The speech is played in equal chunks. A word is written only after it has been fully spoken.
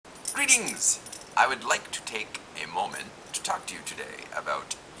Greetings! I would like to take a moment to talk to you today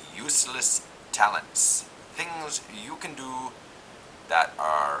about useless talents. Things you can do that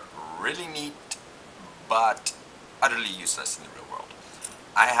are really neat but utterly useless in the real world.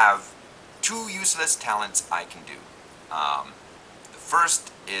 I have two useless talents I can do. The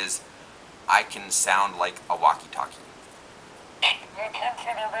first is I can sound like a walkie-talkie.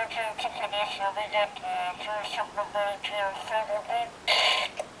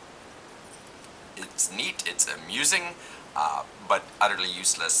 It's neat, it's amusing, but utterly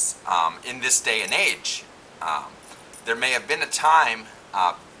useless. In this day and age, there may have been a time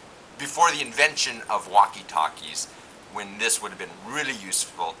before the invention of walkie-talkies when this would have been really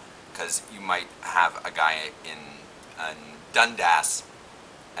useful, because you might have a guy in Dundas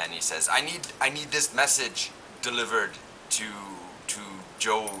and he says, I need this message delivered to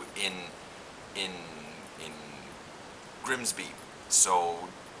Joe in Grimsby, so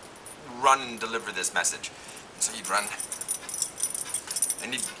run and deliver this message. So you'd run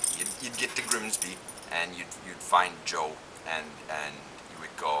and you'd get to Grimsby and you'd find Joe and you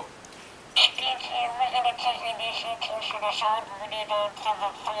would go,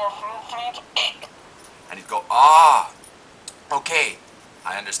 and he'd go, okay,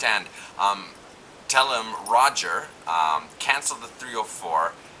 I understand. Tell him, Roger, cancel the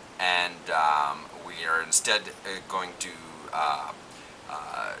 304, and we are instead going to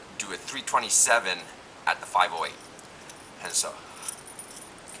do a 327 at the 508. And so,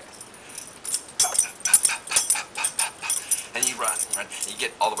 okay. And you run, you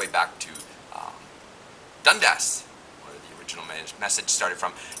get all the way back to Dundas, where the original message started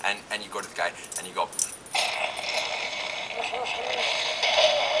from, and you go to the guy and you go,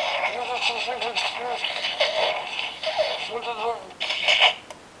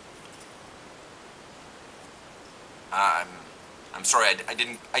 I'm sorry, I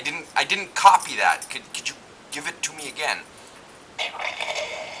didn't copy that. Could you give it to me again?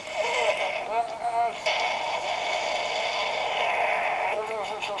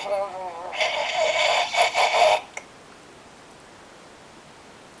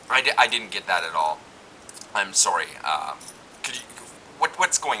 I didn't get that at all. I'm sorry. Could you?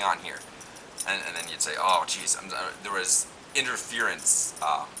 What's going on here? And then you'd say, oh, geez, there was interference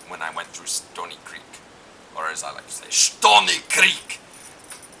when I went through Stony Creek, or as I like to say, Stony Creek.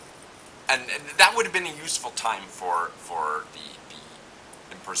 And that would have been a useful time for the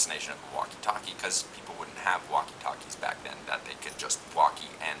impersonation of a walkie-talkie, because people wouldn't have walkie-talkies back then that they could just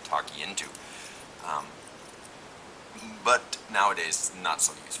walkie and talkie into. But nowadays, not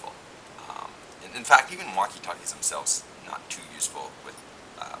so useful. In fact, even walkie-talkies themselves, not too useful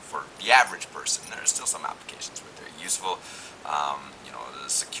for the average person. There are still some applications where they're useful. You know, the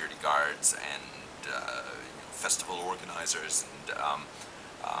security guards and festival organizers and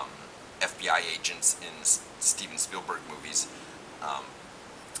FBI agents in Steven Spielberg movies.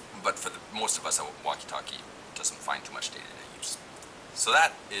 But for most of us, a walkie-talkie doesn't find too much day-to-day use. So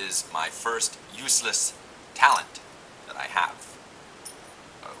that is my first useless talent that I have,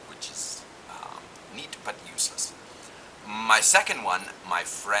 which is neat but useless. My second one, my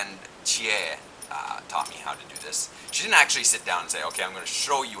friend Chie taught me how to do this. She didn't actually sit down and say, okay, I'm going to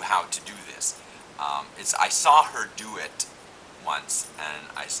show you how to do this. I saw her do it once,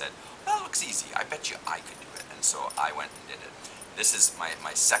 and I said, well, that looks easy. I bet you I could do it. And so I went and did it. This is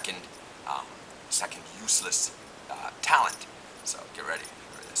my second useless talent. So get ready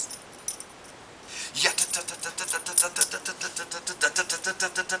for this.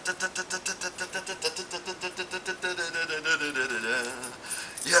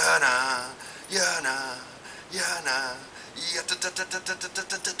 Yana, yana, yana.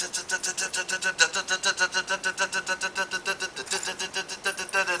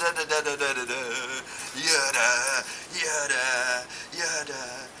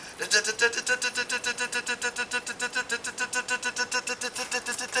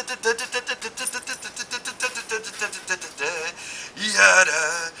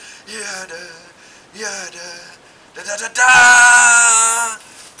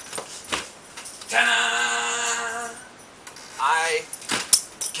 I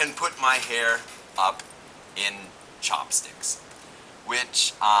can put my hair up in chopsticks,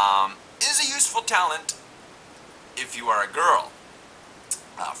 which is a useful talent if you are a girl.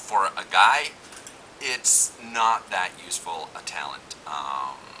 For a guy, it's not that useful a talent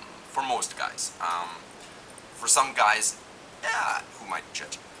for most guys. For some guys, yeah, who might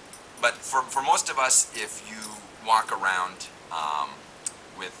judge? But for most of us, if you walk around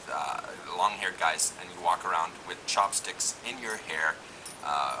with long-haired guys and you walk around with chopsticks in your hair,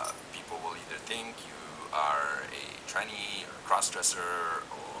 people will either think you are a tranny or a cross-dresser or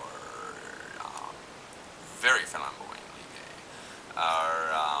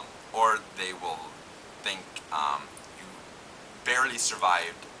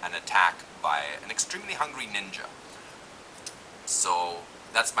survived an attack by an extremely hungry ninja. So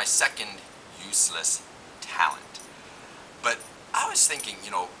that's my second useless talent. But I was thinking,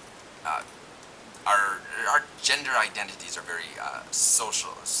 you know, uh, our gender identities are very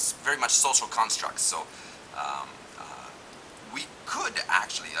social, very much social constructs. So um, we could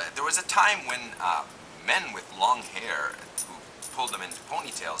actually. There was a time when men with long hair who pulled them into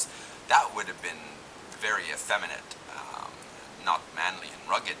ponytails, that would have been very effeminate, not manly and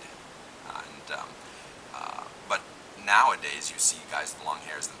rugged. But nowadays you see guys with long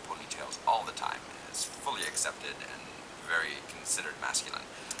hairs and ponytails all the time. It's fully accepted and very considered masculine.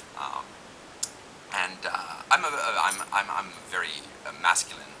 I'm a very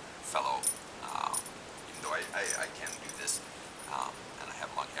masculine fellow, even though I can do this, and I have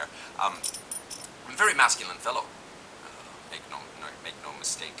long hair. I'm a very masculine fellow. Make no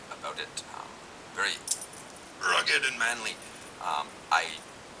mistake about it. Very rugged and manly.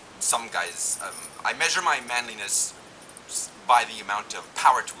 Some guys, I measure my manliness by the amount of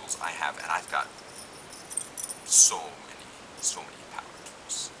power tools I have, and I've got so many power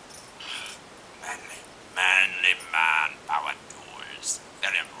tools. Manly man, power tools,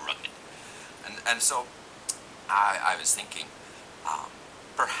 very rugged. And so I was thinking,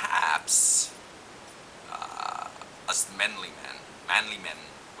 perhaps us manly men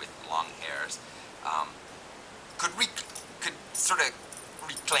with long hairs, could sort of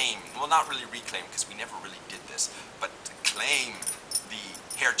reclaim, well, not really reclaim because we never really did this, but claim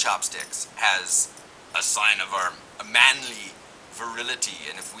the hair chopsticks as a sign of our manly virility.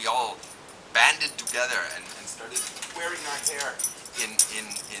 And if we all banded together and started wearing our hair in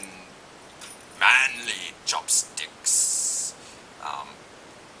manly chopsticks,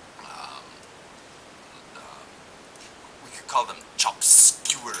 we could call them chop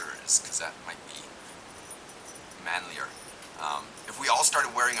skewers, because that might be manlier. If we all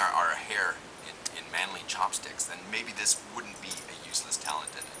started wearing our hair in manly chopsticks, then maybe this wouldn't be a useless talent,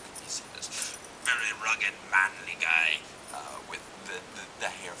 and it could be seen as very rugged, manly guy with the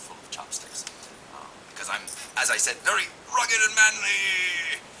hair full of chopsticks. Because I'm, as I said, very rugged and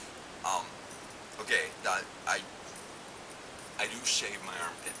manly. Okay, I do shave my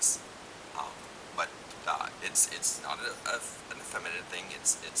armpits, but it's not an effeminate thing.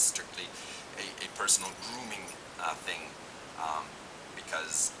 It's strictly a personal grooming thing,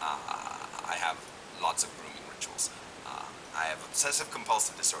 because I have lots of grooming rituals. I have obsessive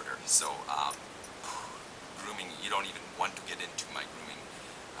compulsive disorder, so grooming, you don't even want to get into my grooming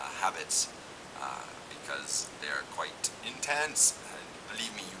habits, because they're quite intense.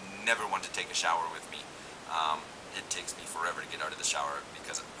 Believe me, you never want to take a shower with me. It takes me forever to get out of the shower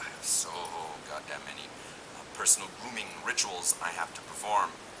because I have so goddamn many personal grooming rituals I have to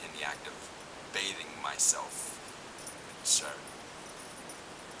perform in the act of bathing myself. Sure.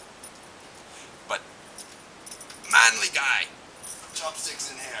 But manly guy, chopsticks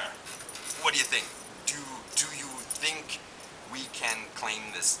in hair. What do you think? Do you think we can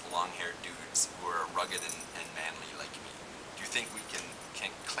claim this long-haired dudes who are rugged and manly like me? Do you think we can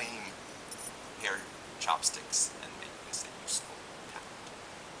claim hair chopsticks and make this a useful talent?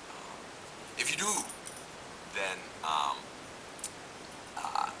 If you do, then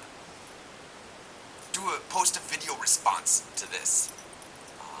post a video response to this,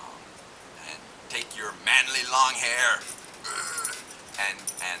 and take your manly long hair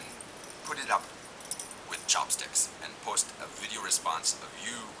and put it up with chopsticks, and post a video response of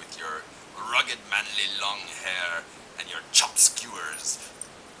you with your rugged manly long hair and your chop skewers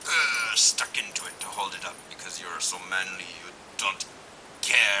stuck into it to hold it up because you're so manly you don't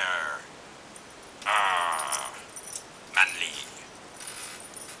care. Manly.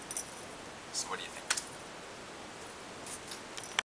 So what do you think?